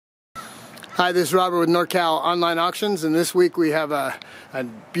Hi, this is Robert with NorCal Online Auctions, and this week we have a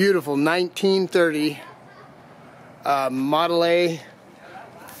beautiful 1930 Model A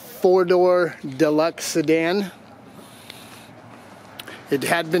 4-door deluxe sedan. It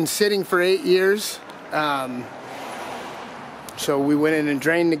had been sitting for 8 years, so we went in and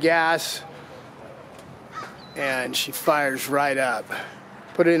drained the gas, and she fires right up.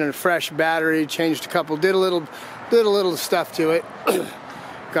 Put it in a fresh battery, changed a couple, did a little stuff to it.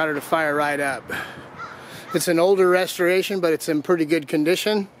 Got her to fire right up. It's an older restoration, but it's in pretty good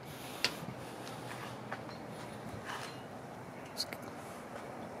condition.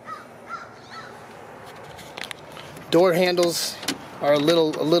 Door handles are a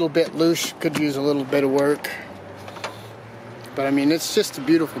little bit loose, could use a little bit of work. But I mean, it's just a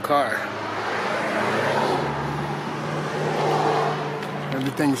beautiful car.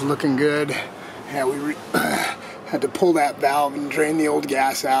 Everything's looking good. Yeah, we had to pull that valve and drain the old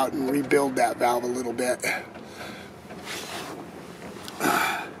gas out and rebuild that valve a little bit.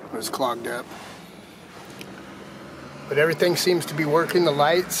 It was clogged up. But everything seems to be working. The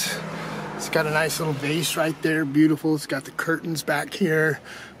lights, it's got a nice little base right there, beautiful. It's got the curtains back here,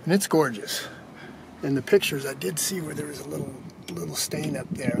 and it's gorgeous. In the pictures, I did see where there was a little stain up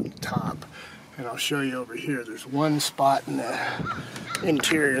there on the top. And I'll show you over here. There's one spot in the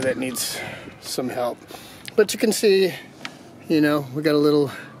interior that needs some help. But you can see, you know, we got a little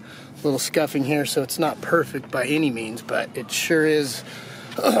scuffing here, so it's not perfect by any means, but it sure is.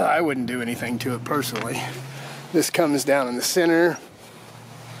 I wouldn't do anything to it personally. This comes down in the center.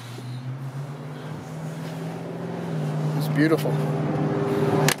 It's beautiful.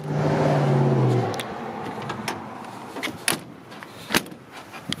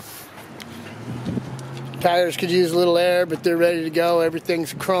 Tires could use a little air, but they're ready to go.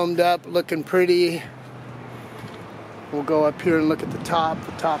 Everything's chromed up, looking pretty. We'll go up here and look at the top.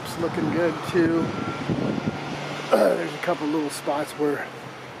 The top's looking good too. There's a couple little spots where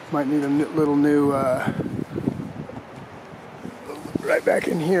might need a little new, right back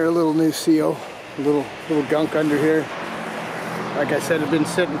in here, a little new seal. A little gunk under here. Like I said, it's been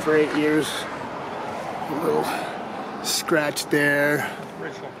sitting for 8 years. A little scratch there.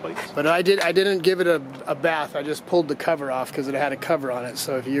 But I didn't give it a bath. I just pulled the cover off because it had a cover on it.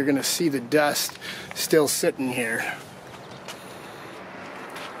 So if you're gonna see the dust still sitting here.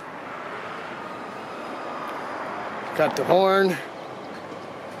 Got the horn.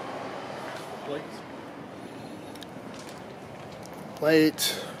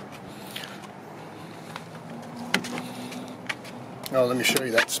 Plates. Oh, let me show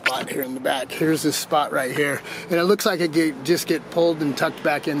you that spot here in the back. Here's this spot right here. And it looks like it just get pulled and tucked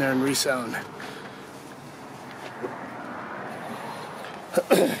back in there and resewn.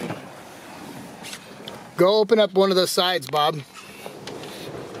 Go open up one of those sides, Bob.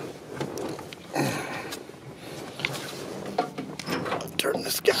 Turn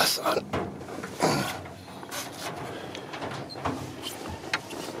this gas on.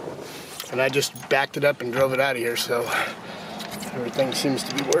 And I just backed it up and drove it out of here, so everything seems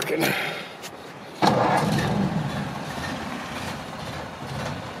to be working.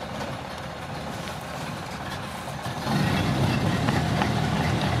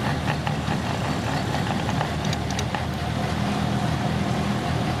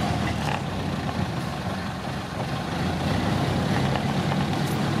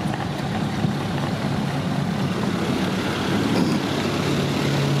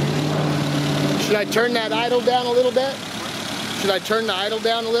 Should I turn that idle down a little bit? Should I turn the idle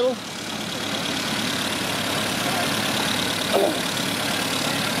down a little?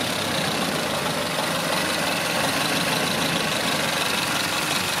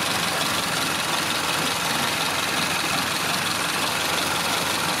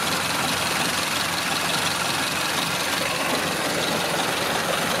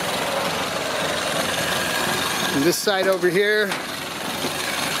 And this side over here,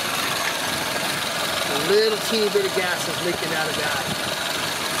 a little teeny bit of gas is leaking out of that.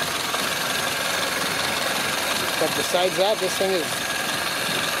 But besides that, this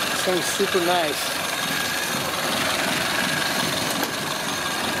thing's super nice.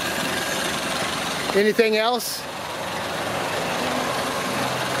 Anything else?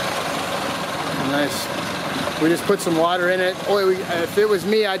 Nice. We just put some water in it. If it was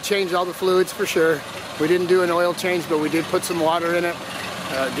me, I'd change all the fluids for sure. We didn't do an oil change, but we did put some water in it.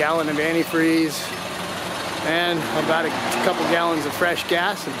 A gallon of antifreeze. And about a couple gallons of fresh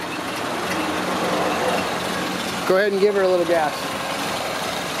gas. And go ahead and give her a little gas.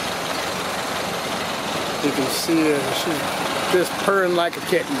 You can see she's just purring like a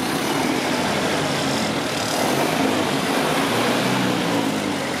kitten.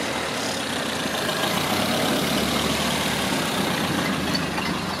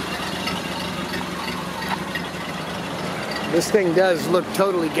 This thing does look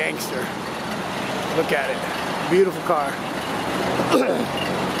totally gangster. Look at it. Beautiful car.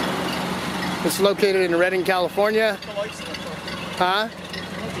 It's located in Redding, California. Huh?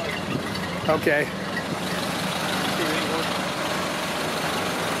 Okay.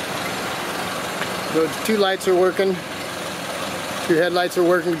 Those two lights are working. Two headlights are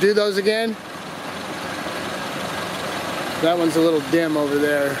working. Do those again. That one's a little dim over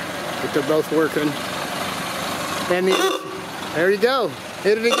there, but they're both working. And there you go.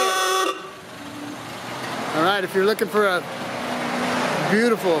 Hit it again. All right, if you're looking for a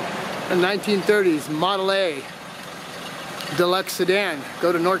beautiful 1930s Model A deluxe sedan,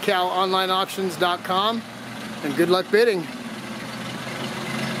 go to NorCalOnlineAuctions.com and good luck bidding.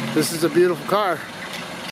 This is a beautiful car.